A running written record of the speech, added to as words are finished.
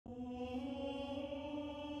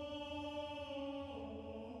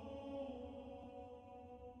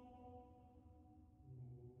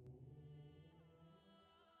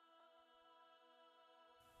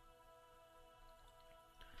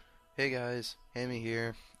Hey guys, Hammy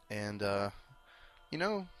here, and you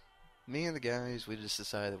know, me and the guys, we just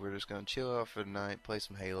decided that we're just gonna chill out for the night, play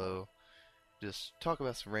some Halo, just talk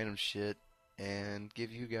about some random shit, and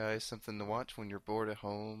give you guys something to watch when you're bored at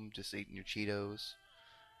home, just eating your Cheetos.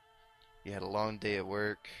 You had a long day at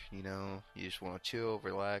work, you just want to chill,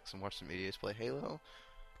 relax, and watch some idiots play Halo.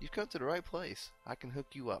 You've come to the right place. I can hook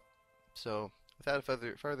you up. So, without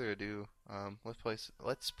further ado,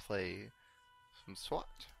 let's play some SWAT.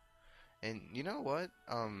 And you know what?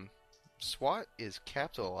 SWAT is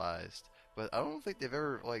capitalized, but I don't think they've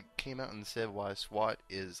ever came out and said why SWAT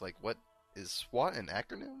is what is SWAT an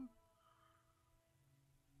acronym?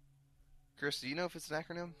 Chris, do you know if it's an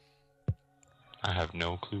acronym? I have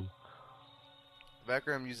no clue.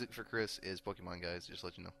 Background music for Chris is Pokemon, guys. Just to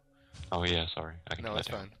let you know. Oh yeah, sorry. I can No, cut it's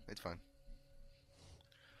that down. fine. It's fine.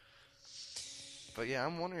 But yeah,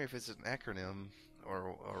 I'm wondering if it's an acronym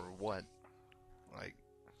or what. Like,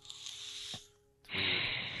 it's weird.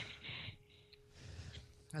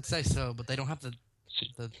 I'd say so, but they don't have the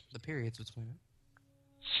Se- the periods between it.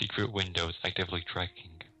 Secret windows actively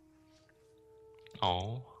tracking.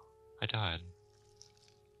 Oh, I died.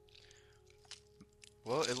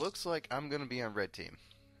 Well, it looks like I'm gonna be on red team.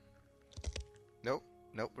 Nope,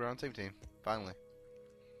 nope, we're on same team. Finally.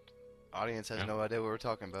 Audience has Yep. no idea what we're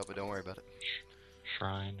talking about, but don't worry about it.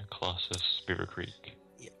 Shrine, Colossus, Beaver Creek.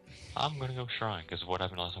 Yep. I'm gonna go Shrine, because what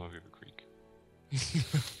happened last time with Beaver Creek?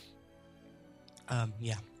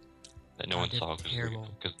 Yeah. That no I one did saw, terrible.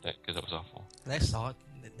 because that was awful. They saw it.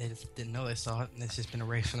 They just didn't know they saw it, and it's just been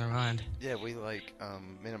erased from their mind. Yeah, we Men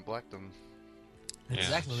in Black them, Yeah.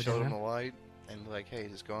 Exactly what we showed did. them Man. the light, and hey,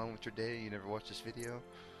 just go on with your day. You never watched this video.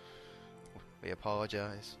 We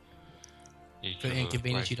apologize. You For the chose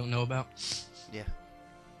inconvenience right- you don't know about. Yeah.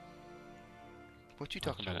 What you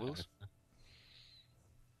talking about, Wills?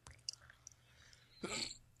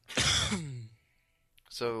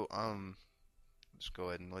 So, just go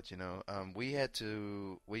ahead and let you know. We had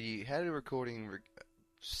a recording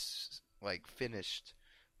finished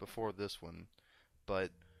before this one,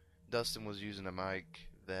 but Dustin was using a mic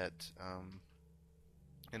that,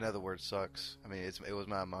 in other words, sucks. I mean, it was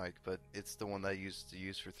my mic, but it's the one that I used to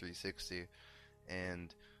use for 360,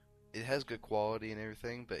 and it has good quality and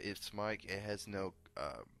everything, but its mic, it has no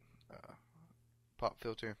pop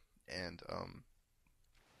filter, and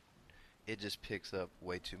it just picks up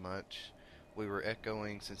way too much. We were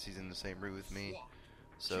echoing since he's in the same room with me,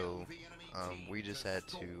 so we just had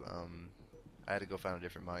to. I had to go find a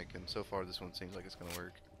different mic, and so far this one seems like it's gonna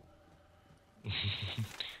work.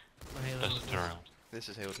 Dustin, turn around. This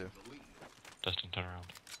is Halo 2. Dustin, turn around.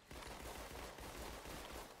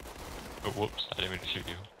 Oh, whoops, I didn't mean to shoot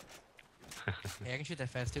you. Hey, I can shoot that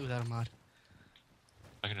fast too without a mod.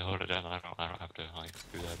 I can just hold it down, I don't have to, do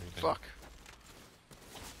that or anything. Fuck.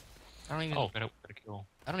 I don't even. Oh, got a kill.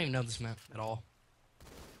 I don't even know this map at all.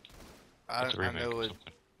 It's a I remake know or it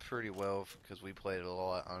something. pretty well because we played it a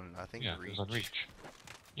lot on, I think, Yeah, Reach. it was on Reach.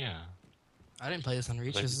 Yeah. I didn't play this on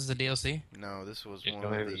Reach. Like- This is a DLC. No, this was Yeah, one no,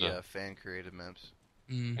 of it was the a- fan-created maps.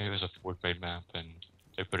 It was a fork-made map, and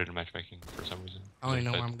they put it in matchmaking for some reason. I don't even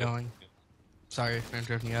know They- where I'm going. Sorry for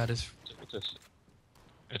interrupting you. It's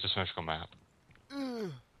a symmetrical map.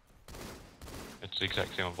 It's the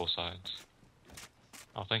exact same on both sides.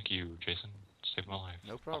 Oh, thank you, Jason. Saved my life.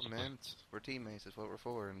 No problem, Possibly. man. We're teammates. That's what we're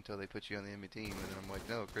for. Until they put you on the enemy team, and then I'm like,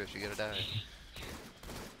 no, Chris, you gotta die.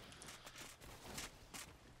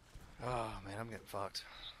 Oh man, I'm getting fucked.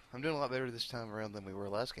 I'm doing a lot better this time around than we were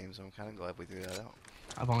last game, so I'm kind of glad we threw that out.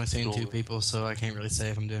 I've only seen two Cool. people, so I can't really say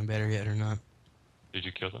if I'm doing better yet or not. Did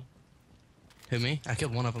you kill them? Who, me? I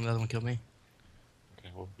killed one of them. The other one killed me. Okay,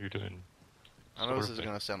 well, you're doing... I know this sort is of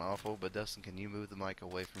gonna sound awful, but Dustin, can you move the mic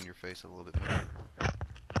away from your face a little bit more?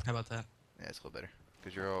 How about that? Yeah, it's a little better.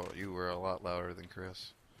 Because you were a lot louder than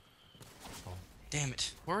Chris. Damn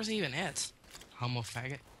it. Where was he even at? Homo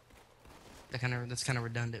faggot. That's kind of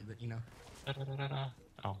redundant, but you know. Da-da-da-da-da.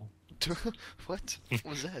 Oh. What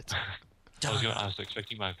was that? I was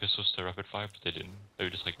expecting my pistols to rapid fire, but they didn't. They were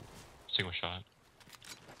just like single shot.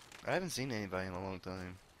 I haven't seen anybody in a long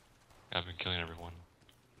time. I've been killing everyone.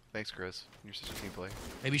 Thanks, Chris. You're such a team player.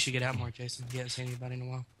 Maybe you should get out more, Jason. You haven't seen anybody in a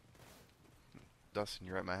while. Dustin,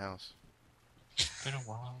 you're at my house. Been a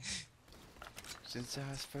while. Since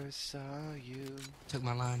I first saw you. Took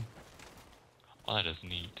my line. Oh, that is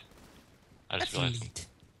neat. I just That's realized neat.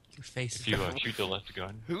 Your face if is... you shoot the left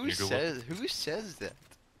gun, Who you go says that?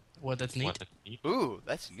 What, that's neat? What, that's neat? Ooh,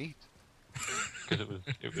 that's neat. Because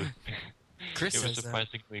it was Chris it was says that.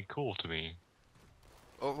 surprisingly cool to me.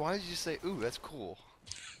 Oh, why did you say, ooh, that's cool?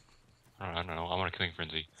 I don't know. I'm on a killing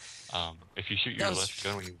frenzy. If you shoot your That was- left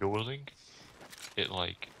gun when you're dual wielding, it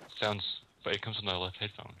like sounds, but it comes from the left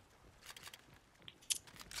headphone.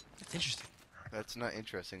 That's interesting. That's not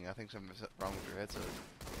interesting. I think something's wrong with your headset.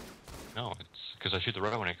 No, it's because I shoot the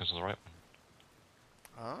right one, it comes from the right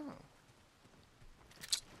one. Oh.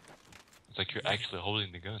 It's like you're actually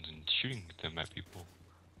holding the guns and shooting them at people.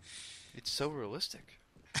 It's so realistic.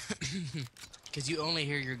 Because you only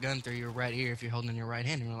hear your gun through your right ear if you're holding in your right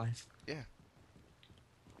hand in real life. Yeah.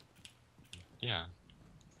 Yeah.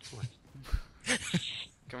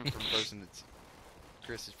 Coming from a person that's...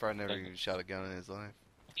 Chris has probably never even shot a gun in his life.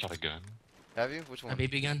 Shot a gun. Have you? Which A one?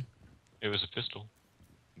 BB gun? It was a pistol.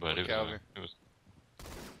 But What it caliber? was...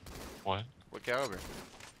 What? What caliber?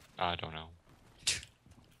 I don't know.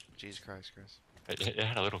 Jesus Christ, Chris. It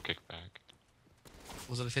had a little kickback.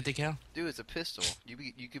 Was it a 50 cal? Dude, it's a pistol.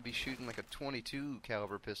 You could be shooting like a 22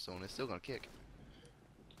 caliber pistol and it's still gonna kick.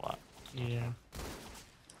 Wow. Yeah.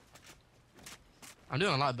 I'm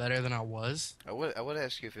doing a lot better than I was. I would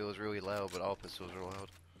ask you if it was really loud, but all pistols are loud.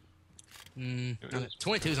 Mm, It was-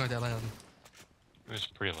 22s aren't that loud. It was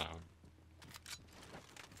pretty loud.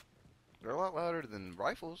 They're a lot louder than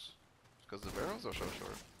rifles, because the barrels are so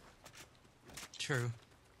short. True.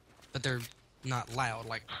 But they're not loud,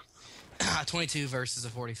 like 22 versus a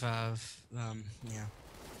 45. Yeah.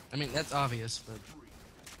 I mean, that's obvious, but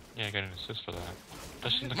Yeah, I got an assist for that.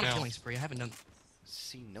 That's in the I'm on cow. killing spree. I haven't done.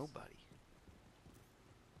 See nobody.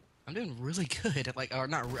 I'm doing really good. At, like, or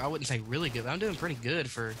not. I wouldn't say really good, but I'm doing pretty good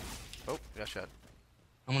for. Oh, got shot.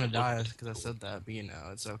 I'm gonna die because I said that, but you know,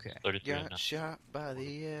 it's okay. 33 Got now. shot by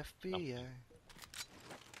the FBI.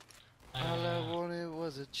 All I wanted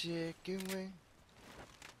was a chicken wing.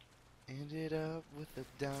 Ended up with a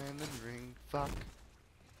diamond ring. Fuck.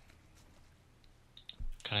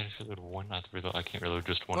 Can I just reload one? I can't reload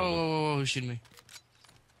just one Whoa, of whoa, them. whoa, whoa, who's shooting me?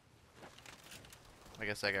 I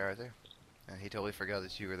guess that guy right there. He totally forgot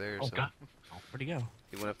that you were there, Oh, so God. Where'd he go?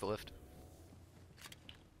 he went up the lift.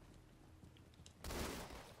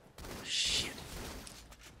 Shit.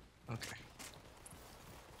 Okay.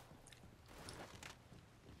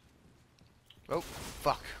 Oh,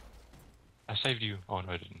 fuck. I saved you. Oh, no,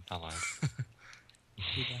 I didn't. I lied.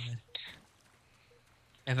 Too bad.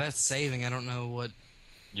 If that's saving, I don't know what.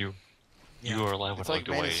 You Yeah. are alive when It's I like looked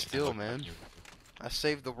Man of away. Steel, and looked at man. you. I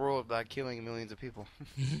saved the world by killing millions of people.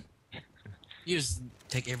 You just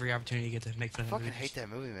take every opportunity you get to make I fun of fucking movies. hate that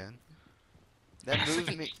movie, man.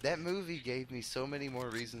 That movie gave me so many more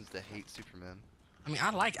reasons to hate Superman. I mean,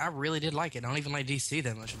 I really did like it. I don't even like DC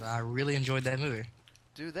that much, but I really enjoyed that movie.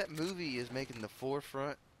 Dude, that movie is making the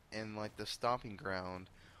forefront and like the stomping ground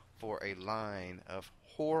for a line of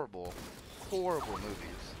horrible, horrible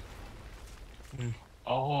movies.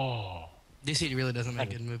 Oh, DC really doesn't make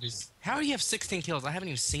That good is- movies. How do you have 16 kills? I haven't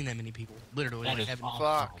even seen that many people. Literally, that like, is haven't-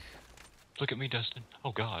 awesome. Fuck. Look at me, Dustin.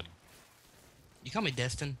 Oh, God. You call me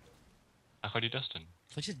Destin? I called you Dustin.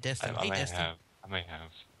 Which is Destin? I Hey, may Destin. have. I may have.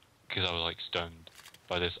 Because I was, like, stunned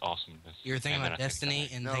by this awesomeness. You were thinking And about then I think Destiny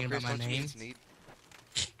I- and No, thinking Chris, about my don't you mean name. it's neat?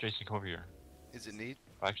 Jason, come over here. Is it neat?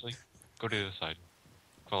 Actually, go to the other side.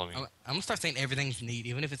 Follow me. I'm gonna start saying everything's neat,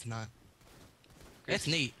 even if it's not. It's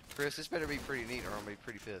neat. Chris, this better be pretty neat or I'm gonna be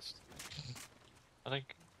pretty pissed. I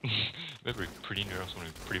think. Maybe pretty near us when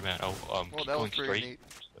we're pretty mad. Oh, Well, keep that was going pretty straight.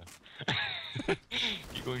 neat.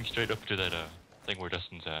 Keep going straight up to that thing where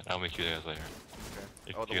Dustin's at. I'll make you guys later. Okay.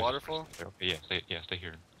 If Oh, you the guys- waterfall? Okay, stay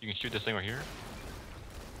here. You can shoot this thing right here.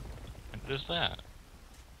 And just that.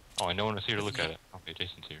 Oh, and no one was here to look at it. Okay,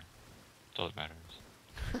 Jason's here. That's all that matters.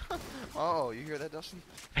 Oh, you hear that, Dustin?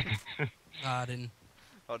 I didn't.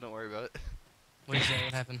 Oh, don't worry about it. What did you say?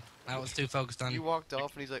 What happened? I was too focused on. You walked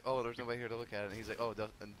off and he's like, oh, there's nobody here to look at it. And he's like, oh,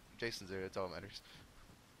 and Jason's there. That's all that matters.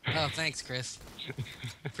 Oh, thanks, Chris.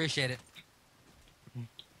 Appreciate it.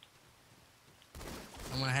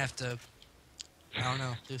 I'm gonna have to. I don't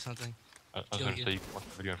know. Do something. I was Kill gonna you. say you can watch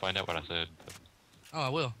the video and find out what I said, but Oh, I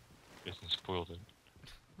will. Jason spoiled it.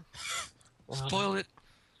 Spoiled it.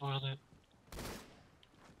 Spoiled it.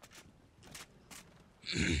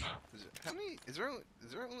 How many? Is there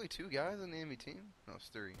only 2 guys on the enemy team? No, it's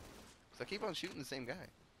 3. 'Cause I keep on shooting the same guy.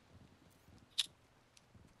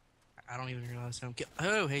 I don't even realize him.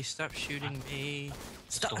 Oh, hey, stop shooting me.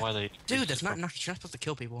 Stop. So why they Dude, that's not. You're not supposed to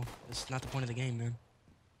kill people. That's not the point of the game, man.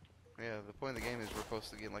 Yeah, the point of the game is we're supposed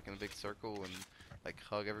to get like in a big circle and like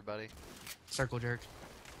hug everybody. Circle jerk.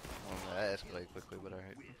 That escalated quickly, but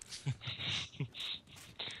alright.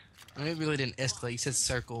 I mean, it really didn't escalate. You said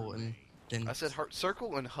circle and then I said heart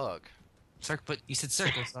circle and hug. circle, but you said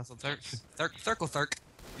circle. So I said circle.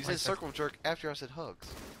 You Like said circle jerk after I said hugs.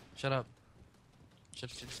 Shut up. Shut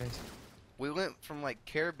your face. We went from like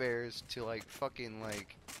Care Bears to like fucking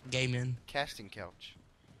like Gay men. casting couch.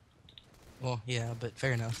 Well, yeah, but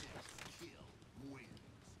fair enough.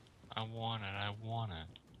 I want it. I want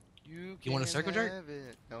it. You You want a can circle jerk? have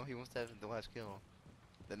it. No, he wants to have the last kill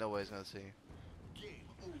that nobody's gonna see.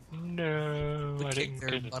 No, We I kicked didn't their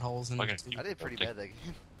get it. buttholes Fucking into. I did pretty bad that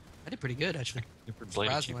game. I did pretty good actually, Super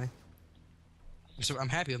bladed you. surprisingly. So I'm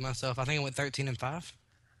happy with myself. I think I went 13-5.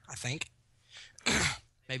 I think,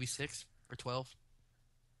 maybe 6 or 12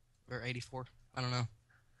 or 84. I don't know.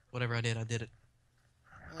 Whatever I did it.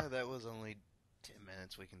 That was only 10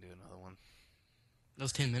 minutes. We can do another one. That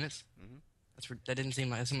was 10 minutes. Mhm. That didn't seem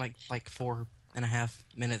like it seemed like 4.5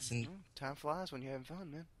 minutes and Time flies when you're having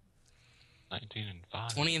fun, man.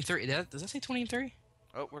 19-5. 20-3. Does that say 20-3?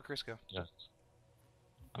 Oh, where'd Chris go? Yes.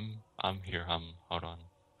 I'm here. Hold on.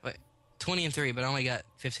 20-3, but I only got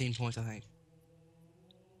 15 points. I think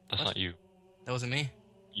That's not you. that wasn't me.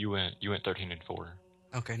 You went 13-4.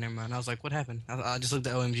 Okay, never mind. I was like, what happened? I just looked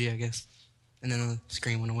at OMG, I guess, and then the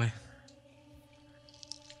screen went away.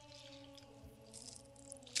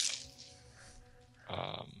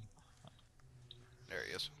 There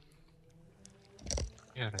he is.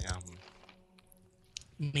 Yeah,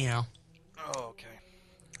 Meow. Oh, okay.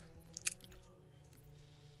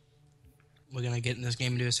 We're gonna get in this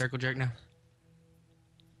game and do a circle jerk now.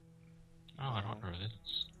 Oh, I don't know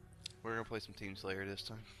this. We're gonna play some Team Slayer this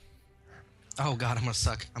time. Oh god, I'm gonna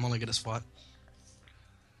suck. I'm only good at SWAT.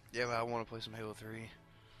 Yeah, but I want to play some Halo 3.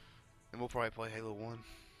 And we'll probably play Halo 1.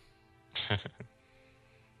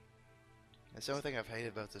 That's the only thing I've hated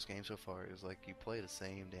about this game so far is like you play the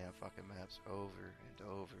same damn fucking maps over and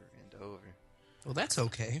over and over. Well, that's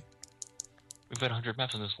okay. We've had 100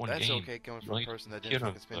 maps in this one That's game. okay coming from a Like, person that you didn't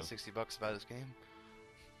know, fucking spend $60 to buy this game.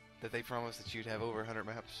 That they promised that you'd have over 100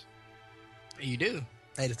 maps. You do.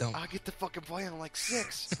 They just don't. I get to fucking play on like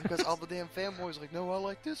 6 because all the damn fanboys are like, no, I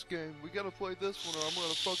like this game. We gotta play this one or I'm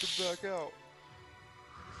gonna fucking back out.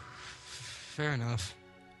 Fair enough.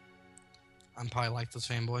 I'm probably like those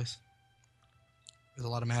fanboys. There's a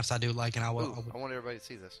lot of maps I do like, and I will. Ooh, I want everybody to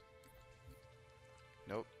see this.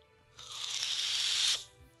 Nope.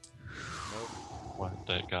 Nope. What,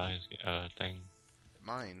 that guy's thing?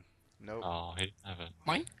 Mine. Nope. Oh, he didn't have it.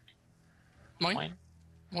 Mine. Mine? Mine.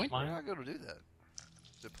 We're Mine? not gonna do that.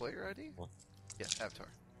 Is it player ID? What? Yeah, Avatar.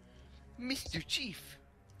 Mr. Chief!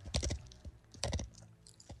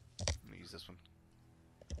 Let me use this one.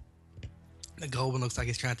 The gold one looks like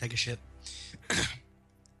he's trying to take a shit.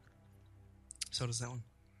 So does that one.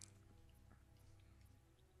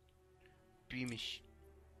 Beamish.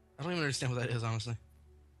 I don't even understand what that is, honestly.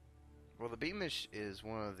 Well, the Beamish is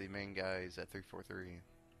one of the main guys at 343.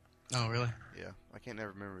 Oh, really? Yeah, I can't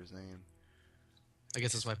never remember his name. I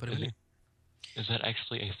guess that's why I put it in here. Is that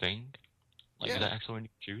actually a thing? Like, Yeah. is that actually when you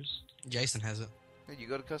choose? Jason has it. Yeah, you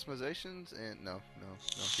go to customizations and no.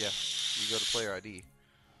 Yeah, you go to player ID,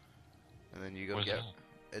 and then you go Where's get.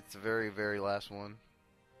 that? It's the very, very last one.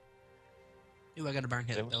 Ooh, I got a burn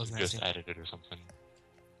hit. They That was must have nasty. just added it or something.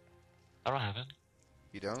 I don't have it.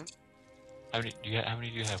 You don't? How many do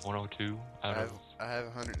you have? 102 out of. I have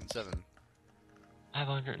 107. I have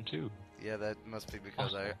 102. Yeah, that must be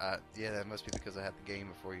because that must be because I had the game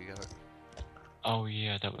before you got it. Oh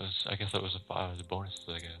yeah, that was. I guess that was a bonus.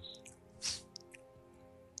 I guess.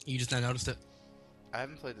 You just now noticed it. I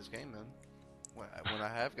haven't played this game, man. When I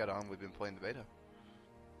have got on, we've been playing the beta.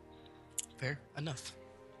 Fair enough.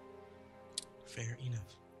 Fair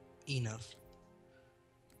enough. Enough.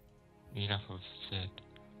 Enough of said.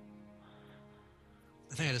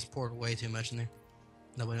 I think I just poured way too much in there.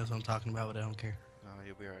 Nobody knows what I'm talking about, but I don't care. Oh,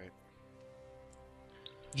 you'll be alright.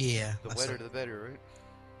 Yeah. The that's wetter, it. the better,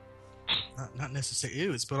 right? Not necessarily.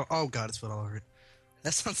 Ew, it's spilled. Oh god, it's spilled all over it.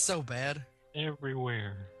 That sounds so bad.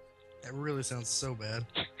 Everywhere. That really sounds so bad.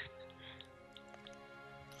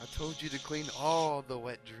 I told you to clean all the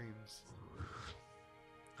wet dreams.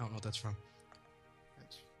 I don't know what that's from.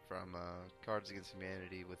 It's from Cards Against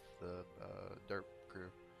Humanity with the Derp crew.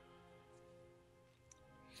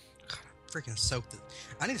 God, I freaking soaked it.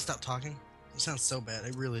 I need to stop talking. It sounds so bad.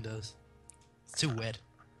 It really does. It's too wet.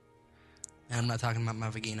 And I'm not talking about my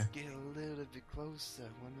vagina. Get a little bit closer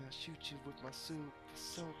when I shoot you with my super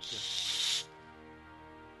soaker.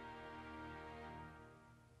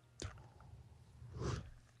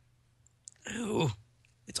 Ew.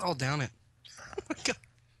 It's all down it. Oh my god.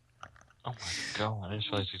 Oh my god! I just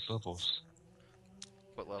realized these levels.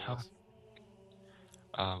 What levels?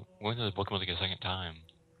 When did the Pokemon take a second time?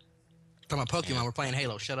 Talking about Pokemon, Yeah. we're playing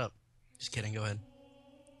Halo. Shut up. Just kidding. Go ahead.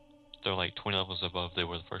 They're like 20 levels above they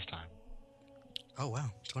were the first time. Oh wow,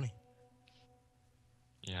 20.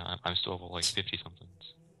 Yeah, I'm still level like 50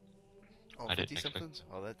 somethings. Oh, I didn't 50 expect- somethings?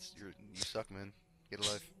 Oh, you suck, man. Get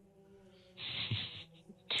a life.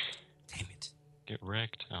 Damn it. Get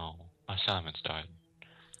wrecked? Oh, my Simon's died.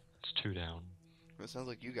 It's 2 down. It sounds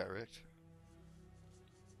like you got wrecked.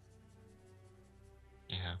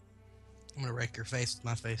 Yeah. I'm gonna wreck your face with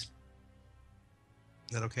my face. Is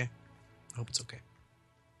that okay? I hope it's okay.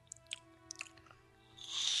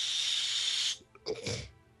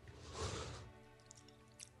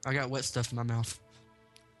 I got wet stuff in my mouth.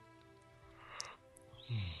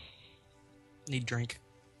 Need drink.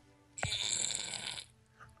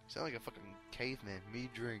 Sound like a fucking caveman. Me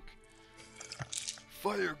drink.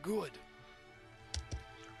 Fire good.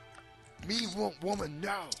 Me want woman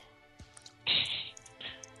now.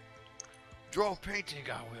 Draw painting,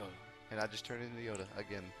 I will. And I just turned into Yoda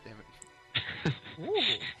again. Damn it.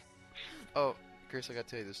 Oh, Chris, I gotta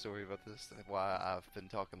tell you the story about this. Why I've been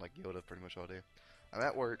talking like Yoda pretty much all day. I'm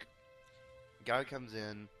at work. Guy comes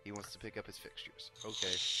in. He wants to pick up his fixtures. Okay.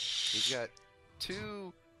 He's got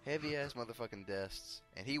 2 heavy-ass motherfucking desks.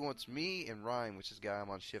 And he wants me and Ryan, which is the guy I'm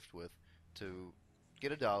on shift with, to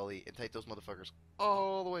get a dolly and take those motherfuckers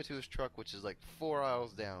all the way to his truck, which is like 4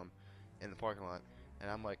 aisles down in the parking lot. And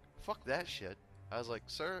I'm like, fuck that shit. I was like,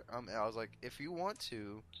 sir, I was like, if you want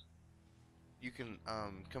to, you can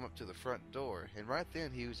come up to the front door. And right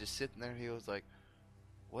then he was just sitting there. He was like,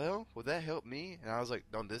 well, would that help me? And I was like,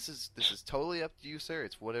 no, this is totally up to you, sir.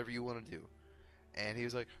 It's whatever you want to do. And he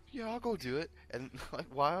was like, yeah, I'll go do it. And like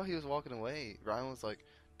while he was walking away, Ryan was like,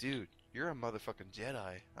 dude, you're a motherfucking Jedi.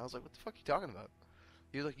 I was like, what the fuck are you talking about?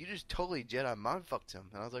 He was like, you just totally Jedi mind fucked him.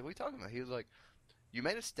 And I was like, what are you talking about? He was like, you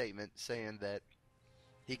made a statement saying that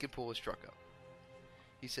he could pull his truck up.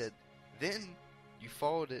 He said, then you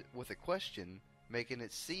followed it with a question, making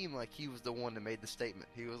it seem like he was the one that made the statement.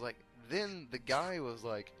 He was like, then the guy was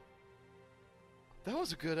like, that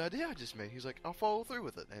was a good idea I just made. He was like, I'll follow through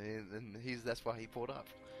with it. And that's why he pulled up.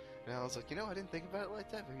 And I was like, I didn't think about it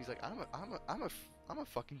like that. But he's like, I'm a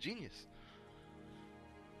fucking genius.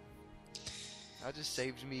 I just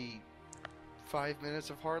saved me 5 minutes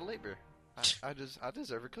of hard labor. I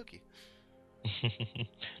deserve a cookie. Did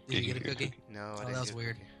you get a cookie? No, I Oh, didn't. that was get a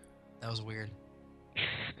weird. cookie. That was weird.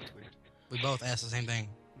 That's weird. We both asked the same thing.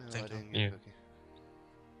 No, Same I time. didn't get Yeah. a cookie.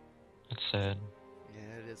 It's sad. Yeah,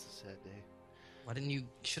 it is a sad day. Why didn't you?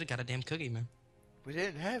 Should have got a damn cookie, man. We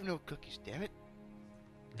didn't have no cookies, damn it.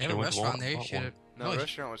 They have a Should've went to restaurant Walmart, there. You bought should have. No, No, the you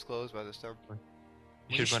restaurant was closed by this time.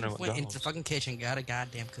 You should have went went into the McDonald's. fucking kitchen, got a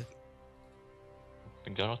goddamn cookie.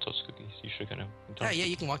 McDonald's sells cookies. You should have gotten Yeah, yeah,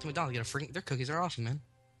 you can walk to McDonald's, get a freaking. Their cookies are awesome, man.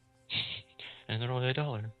 And they're only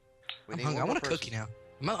 $1. We I'm need hungry. I one want a more cookie person.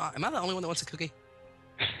 now. Am I the only one that wants a cookie?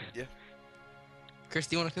 Yeah. Chris,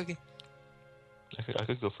 do you want a cookie? I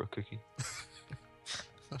could go for a cookie.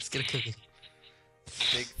 Let's get a cookie.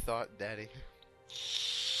 Big thought, daddy.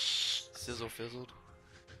 Sizzle fizzled.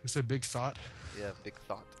 It's a big thought. Yeah, big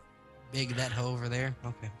thought. Big that hoe over there.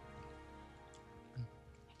 Okay.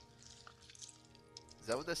 Is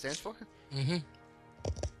that what that stands for? Mm-hmm.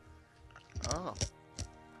 Oh.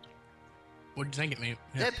 What did you think it meant?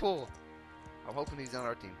 Deadpool! I'm hoping he's on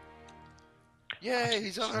our team. Yay,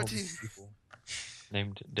 he's on our team!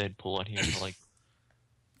 Named Deadpool on here for like.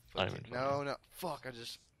 Not even No, no. Fuck, I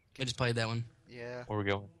just played that one. Yeah, Where we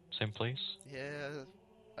going? Same place? yeah.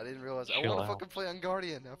 I didn't realize. I Chill want to out. fucking play on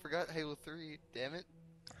Guardian. I forgot Halo 3. Damn it.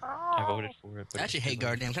 I voted for it. But I actually hate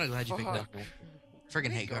Guardian. I'm kind of glad you picked it up. Fuck.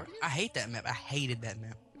 Friggin' hate Hate Guardian. I hate that map. I hated that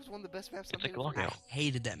map. It was one of the best maps on It's like Halo 3. Lockout. I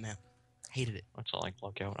hated that map. Hated it. That's all like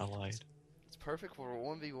lockout. I lied. It's perfect for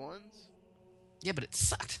 1v1s. Yeah, but it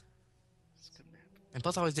sucked. It's a good map. And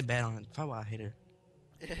plus, I always did bad on it. Probably why I hated it.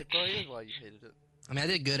 Yeah, it probably is why you hated it. I mean, I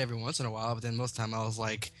did good every once in a while, but then most of the time I was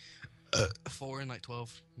like 4 and like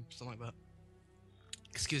 12, something like that.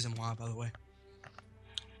 Excuse him, why, by the way.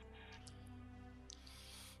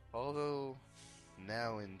 Although,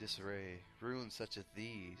 now in disarray, ruins such as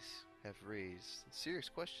these have raised serious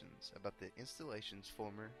questions about the installation's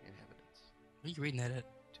former inhabitants. Where are you reading that at?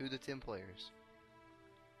 To the 10 players.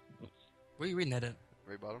 Where are you reading that at?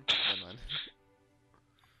 Very bottom? Never mind.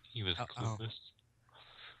 He was Oh. clueless.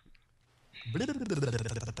 So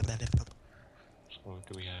what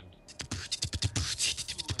do we have?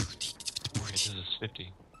 Okay, this is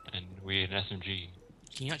 50. And we had an SMG.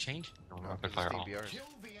 Can you not change? No, No, rapid because fire it's off. DBRs.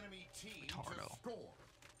 Retardo.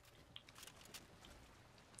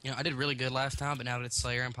 You know, I did really good last time, but now that it's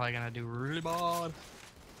Slayer, I'm probably gonna do really bad.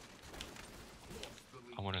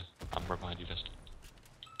 I'm right behind you, Dustin.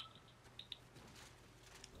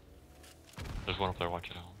 There's one up there, watch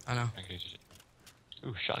it out. I know. In case you...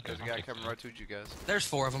 Ooh, shotgun. There's a guy coming right towards you guys. There's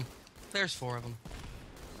 4 of them. There's 4 of them.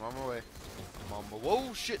 I'm on my way. I'm on my...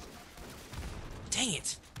 Whoa, shit! Dang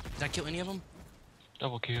it! Did I kill any of them?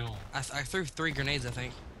 Double kill. I threw 3 grenades, I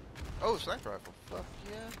think. Oh, sniper rifle. Fuck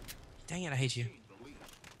yeah. Dang it, I hate you.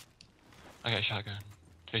 I got a shotgun.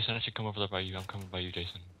 Jason, I should come over there by you. I'm coming by you,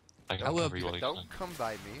 Jason. I I'll will. cover you while you Don't come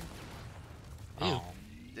by me. Ew. Oh,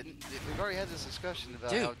 We've already had this discussion about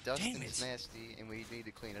Dude, how damn Dustin's it. nasty and we need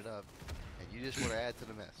to clean it up. And you just want to add to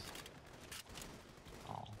the mess.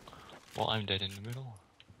 oh. Well, I'm dead in the middle.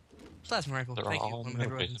 Plasma rifle. They're Thank you. all One of my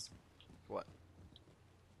favorite Jason. weapons. What?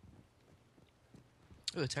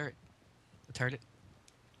 Ooh, a turret. A turret.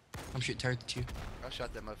 I'm shooting turrets at you. I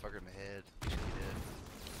shot that motherfucker in the head. He should be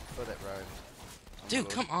dead. Throw that rhyme. Dude,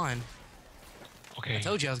 come on. Okay, I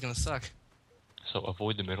told you I was gonna suck. so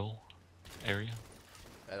avoid the middle area.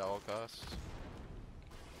 At all costs.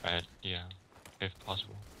 Yeah, if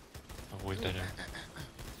possible. Avoid that area.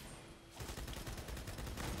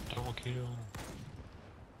 Double kill.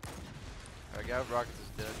 Alright, guy with rockets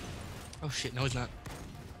is dead. Oh shit, no he's not.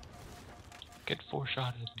 Get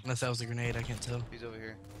 4-shotted. Unless that was a grenade, I can't tell. He's over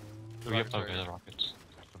here. Yep, Rockets right okay, here. the rockets.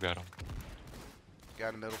 We got him. Guy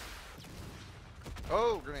in the middle.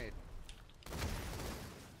 Oh, grenade.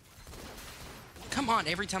 Come on,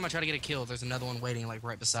 every time I try to get a kill, there's another one waiting like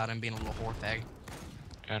right beside him being a little whore fag.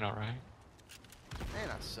 Yeah, not right. Man,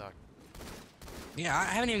 I suck. Yeah, I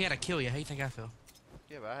haven't even got a kill yet. How do you think I feel?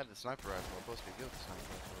 Yeah, but I had the sniper rifle. I'm supposed to be good with the sniper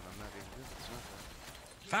rifle, and I'm not even good with the sniper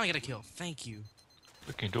rifle. Finally got a kill. Thank you.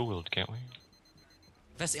 We can dual wield, can't we?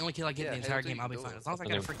 If that's the only kill I get Yeah, in the entire Halo 2 game, I'll be you can fine. do As long as I it.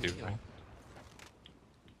 got a I think we freaking do, kill. right?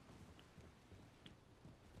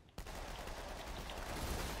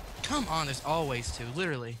 Come on, there's always two.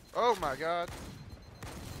 Literally. Oh my god.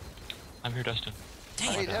 I'm here, Dustin. Damn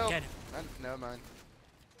I it. need help. Get him. Never mind.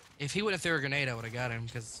 If he would have threw a grenade, I would have got him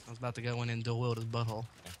because I was about to go in and dual wield his butthole.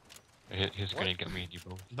 His What? grenade got me and you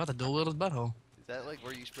both. I'm about to dual wield his butthole. Is that like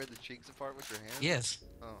where you spread the cheeks apart with your hands? Yes.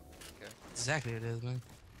 Oh, okay. Exactly what it is, man.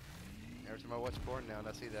 Every time I watch porn now and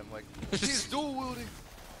I see that, I'm like, he's dual wielding.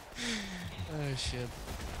 Oh shit.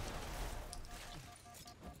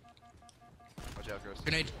 Watch out, Chris.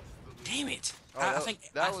 Grenade. Damn it. Oh, I that, think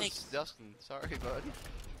that I was think Dustin. Sorry, buddy.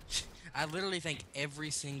 I literally think every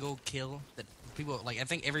single kill that people like. I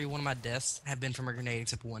think every one of my deaths have been from a grenade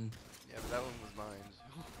except one. Yeah, but that one was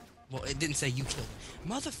mine. Well, it didn't say you killed.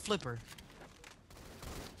 Mother flipper.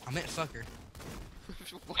 I meant fucker.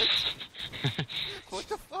 What? What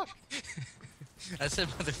the fuck? I said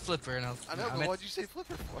mother flipper, and I was. I know, but meant- what'd you say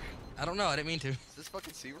flipper for? I don't know. I didn't mean to. Is this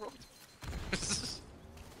fucking SeaWorld?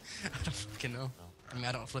 I don't fucking know. I mean,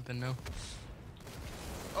 I don't flipping know.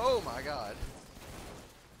 Oh my god.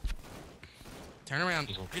 Turn around.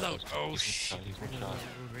 He's one Reload. shot. Oh He's shit. one shot. He's one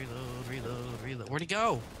shot. Reload. Where'd he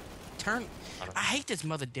go? Turn. I don't I hate this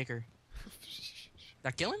mother dicker. Did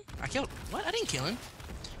I kill him? I killed. What? I didn't kill him.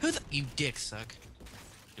 Who the? You dick suck.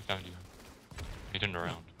 He found you. He turned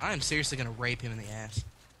around. I am seriously gonna rape him in the ass.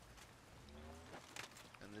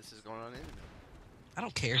 And this is going on internet. I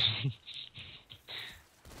don't care.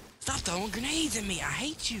 Stop throwing grenades at me. I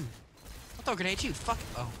hate you. I'll throw a grenade at you. Fuck.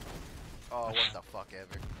 Oh, Oh, what the fuck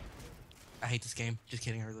ever. I hate this game. Just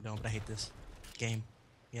kidding. I really don't. But I hate this game.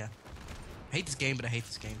 Yeah. I hate this game, but I hate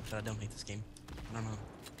this game. But I don't hate this game. I don't know.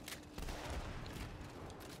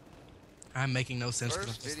 I'm making no sense for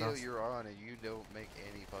First this video stuff. you're on and you don't make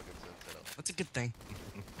any fucking sense at all. That's a good thing.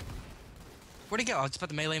 Where'd he go? I was just about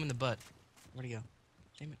to melee him in the butt. Where'd he go?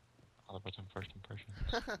 Damn it. All about some first impression.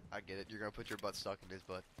 I get it. You're gonna put your butt stuck in his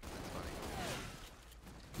butt. That's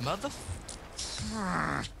funny. Mother.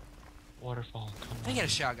 Waterfall, come I think he had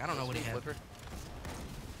a shotgun. I don't know what he had. Flipper?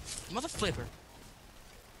 Mother flipper.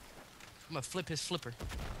 I'm gonna flip his flipper.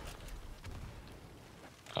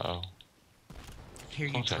 Uh-oh. Hear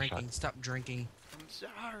you Close that drinking. shot. Stop drinking. I'm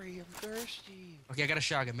sorry. I'm thirsty. Okay, I got a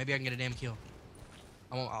shotgun. Maybe I can get a damn kill.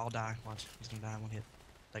 I'll die. Watch. He's gonna die in one hit.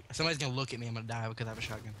 Like, if somebody's gonna look at me, I'm gonna die because I have a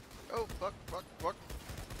shotgun. Oh, fuck, fuck, fuck.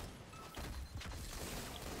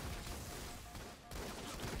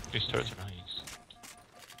 These turrets are nice.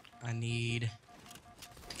 I need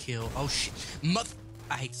to kill. Oh shit.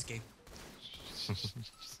 I hate this game.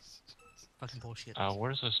 Fucking bullshit.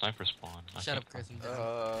 Where's the sniper spawn? I Shut can't up, Chris. find- I'm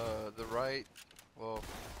done. The right. Well,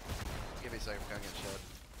 give me a second. I'm gonna get shot.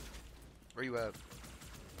 Where you at?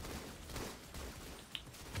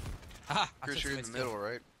 Aha! I Chris, took you're in the somebody's middle,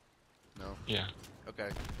 right? No. Yeah, Okay.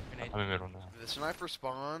 Grenade. I'm in the middle now. The sniper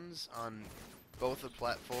spawns on both the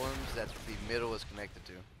platforms that the middle is connected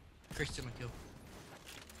to. Chris took my kill.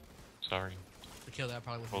 Sorry. The kill that I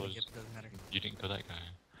probably would Well, have get, but it doesn't matter. You didn't kill that guy.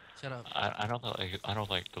 Shut up. I don't know. I don't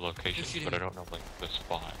like the location, shooting but I me. don't know like the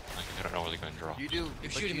spot. Like I don't know where they're gonna drop. You do, You're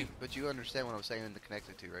but shooting you, me. but you understand what I'm saying in the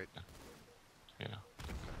connected to, right? Yeah.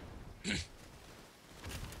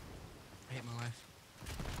 I hate my life.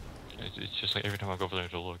 It's just like every time I go over there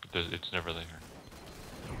to look, it's never there.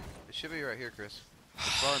 It should be right here, Chris.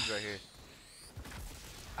 This farm's right here.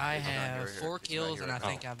 I It's not have here, 4 it's not kills, here and I right now.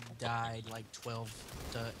 think I've died like 12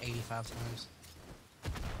 to 85 times.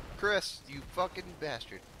 Chris, you fucking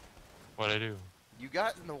bastard. What'd I do? You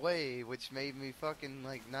got in the way, which made me fucking,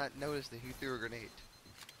 like, not notice that you threw a grenade.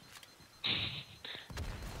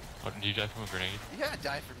 What, did you die from a grenade? Yeah,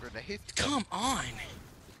 die from grenades. Come on!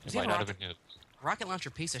 It Is he a might not have rocket, been hit. rocket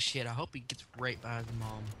launcher piece of shit? I hope he gets raped by his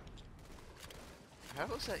mom. How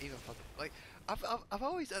is that even fucking, like, I've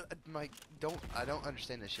always, like, I don't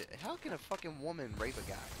understand this shit. How can a fucking woman rape a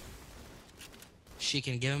guy? She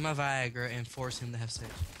can give him a Viagra and force him to have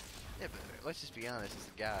sex. Yeah, but let's just be honest, it's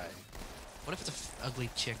a guy. What if it's a ugly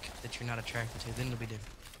chick that you're not attracted to? Then it'll be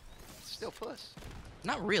different. It's still puss.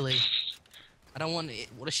 Not really. I don't want it.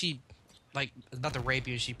 What if she, like, is about to rape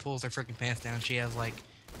you and she pulls her freaking pants down? She has, like,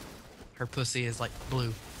 her pussy is, like,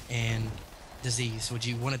 blue and disease. Would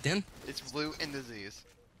you want it then? It's blue and disease.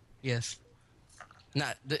 Yes.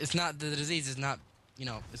 It's not, the disease is not, you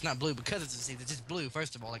know, it's not blue because it's disease. It's just blue,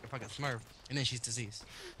 first of all, like a fucking smurf. And then she's diseased.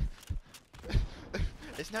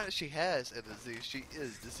 It's not that she has a disease, she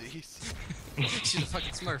is disease. She's a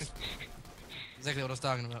fucking smurf. Exactly what I was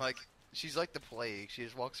talking about. Like, she's like the plague. She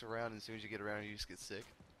just walks around, and as soon as you get around her, you just get sick.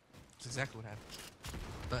 That's exactly what happens.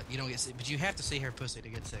 But you don't get sick. But you have to see her pussy to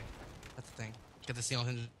get sick. That's the thing. Because it's the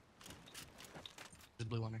only thing that's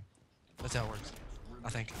blue on her. That's how it works. I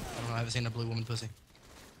think. I don't know. I haven't seen a blue woman pussy.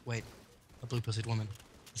 Wait. A blue pussied woman.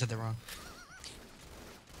 I said that wrong.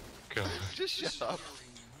 God. Just shut up.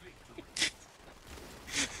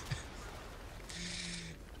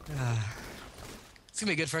 It's gonna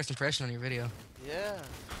be a good first impression on your video. Yeah.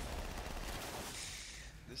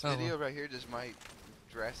 This Oh, video right here just might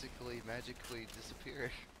drastically, magically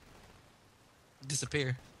disappear.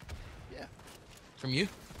 Disappear. Yeah. From you?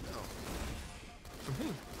 No. From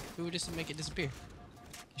who? Who would just make it disappear?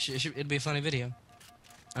 It'd be a funny video.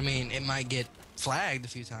 I mean, it might get flagged a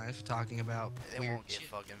few times for talking about It weird won't get shit.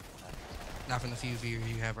 fucking flagged. Not from the few viewers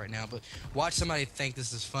you have right now, but watch somebody think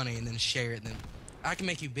this is funny and then share it, and then I can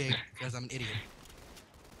make you big because I'm an idiot.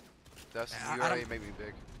 Dustin, I you already don't- made me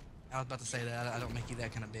big. I was about to say that. I don't make you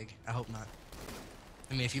that kind of big. I hope not.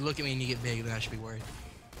 I mean, if you look at me and you get big, then I should be worried.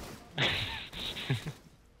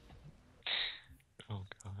 Oh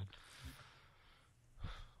God.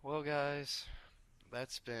 Well, guys,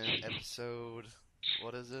 that's been episode.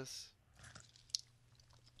 What is this?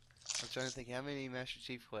 I'm trying to think. How many Master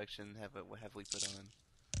Chief Collection have we put on?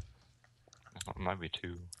 It might be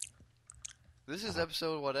 2. This is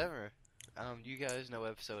episode whatever. You guys know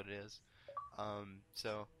what episode it is.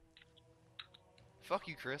 So fuck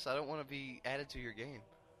you, Chris. I don't want to be added to your game,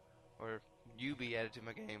 or you be added to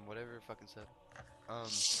my game. Whatever it fucking said.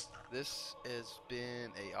 This has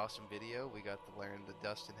been a awesome video. We got to learn that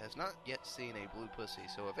Dustin has not yet seen a blue pussy.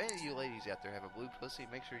 So if any of you ladies out there have a blue pussy,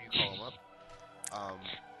 make sure you call him up.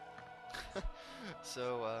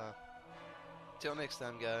 So till next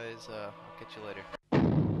time, guys. I'll catch you later.